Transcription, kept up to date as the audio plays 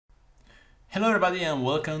Hello everybody and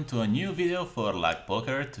welcome to a new video for Luck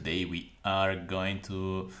Poker. Today we are going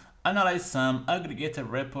to analyze some aggregated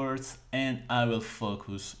reports and I will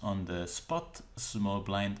focus on the spot, small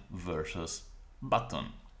blind versus button.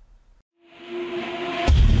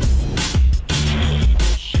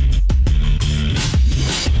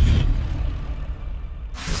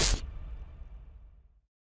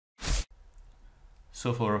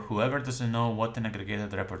 So for whoever doesn't know what an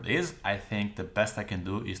aggregated report is, I think the best I can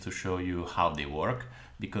do is to show you how they work,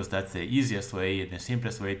 because that's the easiest way and the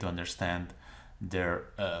simplest way to understand their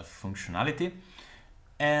functionality.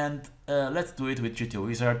 And let's do it with GTO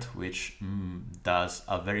Wizard, which does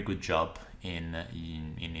a very good job in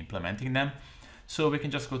implementing them. So we can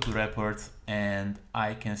just go to report and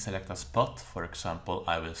I can select a spot. For example,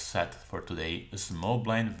 I will set for today small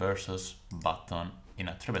blind versus button in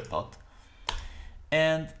a 3-bet pot.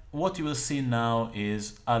 And what you will see now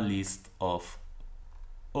is a list of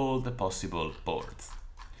all the possible boards.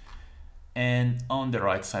 And on the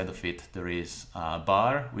right side of it, there is a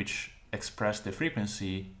bar which expresses the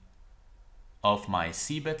frequency of my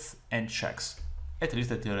cbets and checks, at least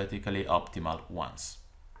the theoretically optimal ones.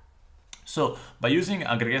 So by using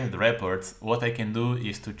aggregated reports, what I can do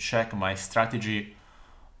is to check my strategy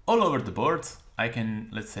all over the board. I can,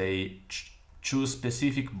 let's say, choose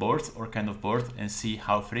specific boards or kind of board and see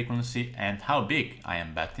how frequency and how big I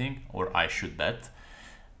am betting or I should bet.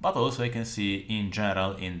 But also I can see in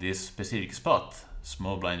general in this specific spot,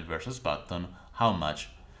 small blind versus button, how much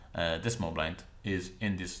the small blind is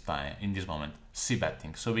in this moment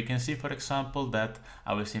c-betting. So we can see, for example, that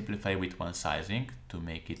I will simplify with one sizing to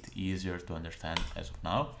make it easier to understand as of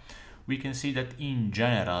now. We can see that in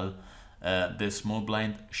general the small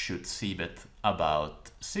blind should c-bet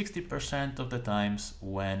about 60% of the times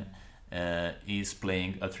when is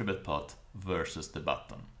playing a 3-bet pot versus the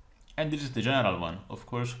button. And this is the general one. Of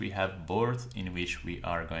course, we have boards in which we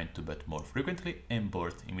are going to bet more frequently and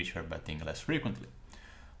boards in which we are betting less frequently.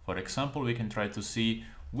 For example, we can try to see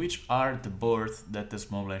which are the boards that the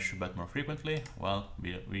small blind should bet more frequently. Well,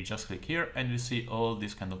 we just click here and we see all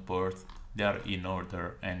these kind of boards. They are in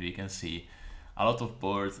order and we can see a lot of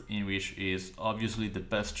boards in which is obviously the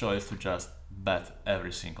best choice to just bet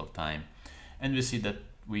every single time. And we see that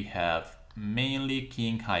we have mainly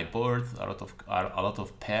king high boards, a lot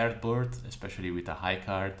of paired boards, especially with a high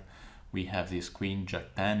card. We have this queen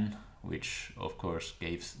jack 10, which of course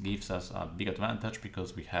gives us a big advantage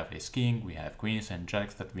because we have ace king, we have queens and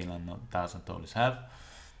jacks that villain doesn't always have.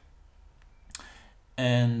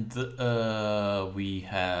 And we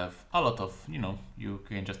have a lot of, you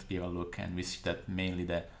can just give a look and we see that mainly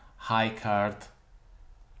the high card,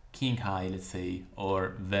 king high, let's say,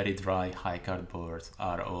 or very dry high card boards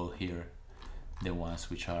are all here, the ones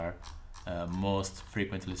which are most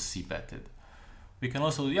frequently c-betted. We can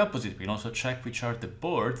also do the opposite. We can also check which are the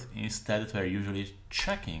boards instead that we're usually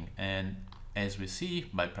checking. And as we see,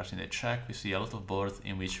 by pressing the check, we see a lot of boards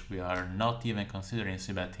in which we are not even considering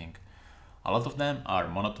c-betting. A lot of them are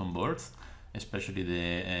monotone boards, especially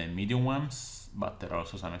the medium ones, but there are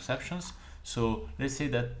also some exceptions. So let's say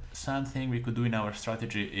that something we could do in our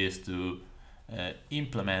strategy is to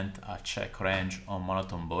implement a check range on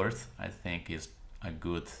monotone boards. I think is a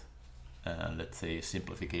good, let's say,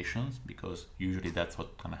 simplification, because usually that's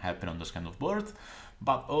what's gonna happen on those kind of boards.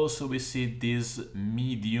 But also we see these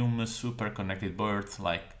medium super connected boards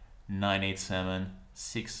like 9-8-7,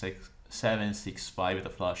 6-6, 7-6-5 with a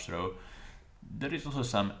flush draw. There is also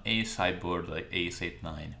some ace high board like ace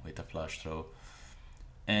 8-9 with a flush draw.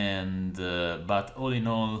 And but all in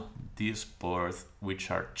all, these boards which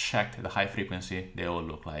are checked at a high frequency, they all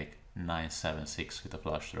look like 9-7-6 with a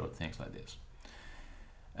flush draw, things like this.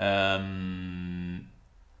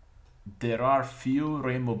 There are few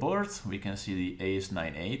rainbow boards. We can see the ace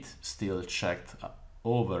 9-8 still checked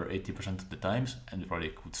over 80% of the times, and we probably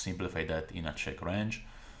could simplify that in a check range.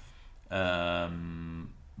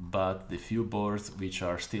 But the few boards which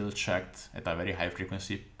are still checked at a very high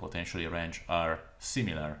frequency, potentially range, are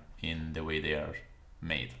similar in the way they are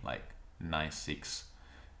made, like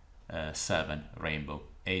 9-6-7 rainbow,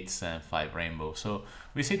 8-7-5 rainbow. So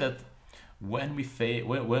we see that when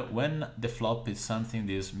when the flop is something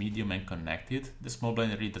this medium and connected, the small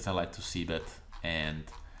blind really doesn't like to see that,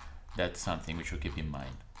 and that's something we should keep in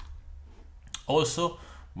mind. Also,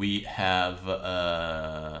 we have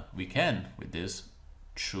we can with this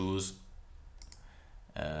choose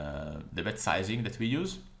the bet sizing that we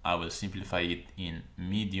use. I will simplify it in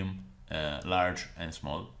medium, large and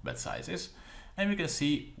small bet sizes, and we can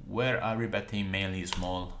see where are we betting mainly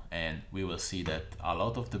small, and we will see that a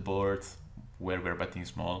lot of the boards where we're betting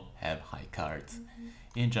small have high cards.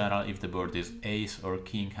 In general, if the board is ace or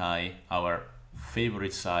king high, our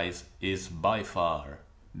favorite size is by far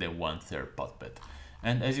the 1/3 pot bet.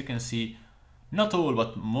 And as you can see, not all,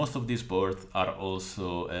 but most of these boards are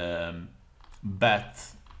also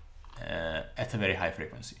bet at a very high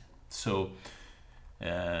frequency. So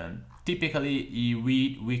typically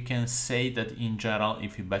we can say that in general,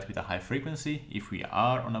 if we bet with a high frequency, if we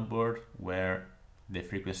are on a board where the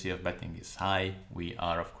frequency of betting is high, we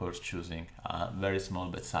are of course choosing a very small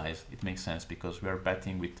bet size. It makes sense because we are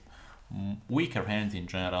betting with weaker hands in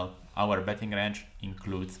general. Our betting range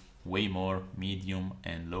includes way more medium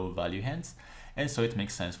and low value hands, and so it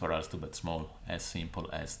makes sense for us to bet small, as simple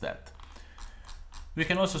as that. We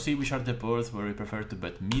can also see which are the boards where we prefer to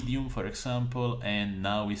bet medium, for example, and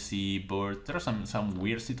now we see board. There are some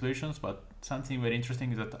weird situations, but something very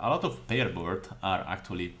interesting is that a lot of pair boards are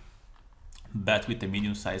actually bet with a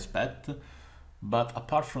medium size bet, but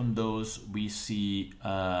apart from those, we see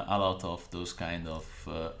a lot of those kind of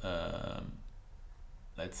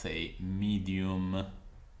let's say medium,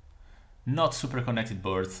 not super connected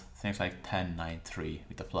boards, things like 10-9-3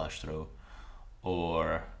 with a flush draw,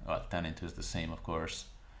 or well, 10-2 is the same, of course.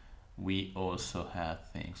 We also have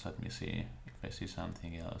things, let me see if I see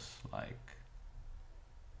something else, like,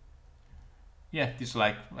 yeah, this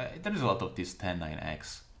like, there is a lot of this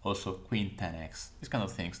 10-9x, also queen 10x, these kind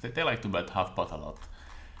of things. They like to bet half pot a lot.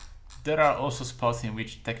 There are also spots in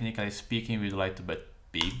which, technically speaking, we'd like to bet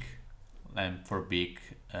big, and for big,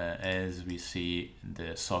 as we see,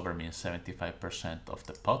 the solver means 75% of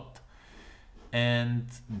the pot. And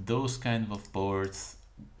those kind of boards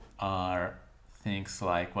are things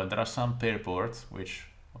like, well, there are some pair boards, which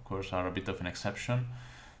of course are a bit of an exception.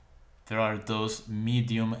 There are those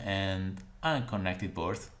medium and unconnected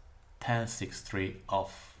boards, 10-6-3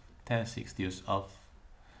 off, 10-6 deuce off,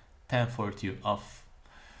 10-4 2 off.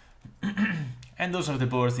 And those are the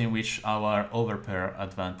boards in which our overpair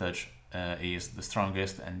advantage is the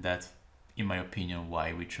strongest, and that's, in my opinion,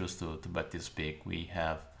 why we choose to bet this big. We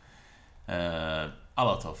have a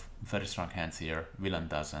lot of very strong hands here, villain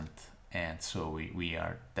doesn't, and so we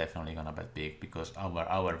are definitely gonna bet big because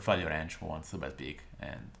our value range wants to bet big,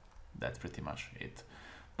 and that's pretty much it.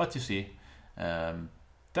 But you see,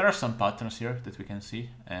 there are some patterns here that we can see,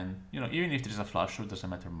 and you know, even if there is a flush draw, doesn't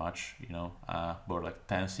matter much. You know, a board like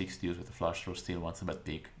 10-6 deuce with a flush draw still wants to bet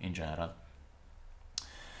big in general.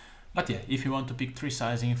 But yeah, if you want to pick 3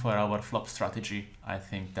 sizing for our flop strategy, I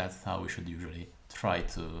think that's how we should usually try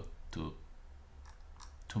to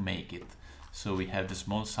make it. So we have the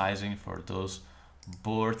small sizing for those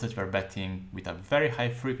boards that we're betting with a very high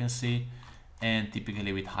frequency, and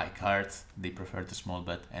typically with high cards, they prefer the small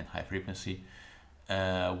bet and high frequency.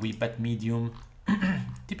 We bet medium,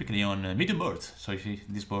 typically on medium boards. So you see,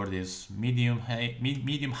 this board is medium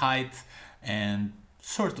height and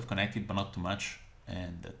sort of connected, but not too much,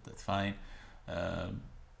 and that's fine.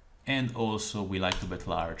 And also we like to bet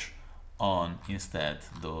large on instead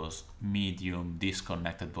those medium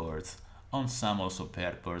disconnected boards, on some also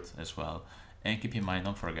paired boards as well. And keep in mind,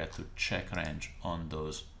 don't forget to check range on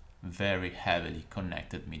those very heavily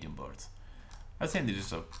connected medium boards. I think this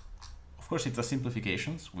is of course it's a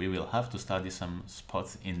simplifications. We will have to study some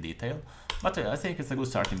spots in detail, but I think it's a good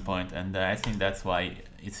starting point, and I think that's why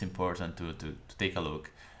it's important to take a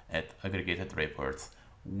look at aggregated reports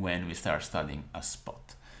when we start studying a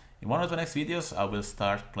spot. In one of the next videos, I will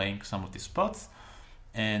start playing some of these spots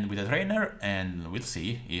and with a trainer, and we'll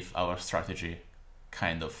see if our strategy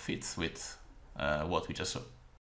kind of fits with what we just saw.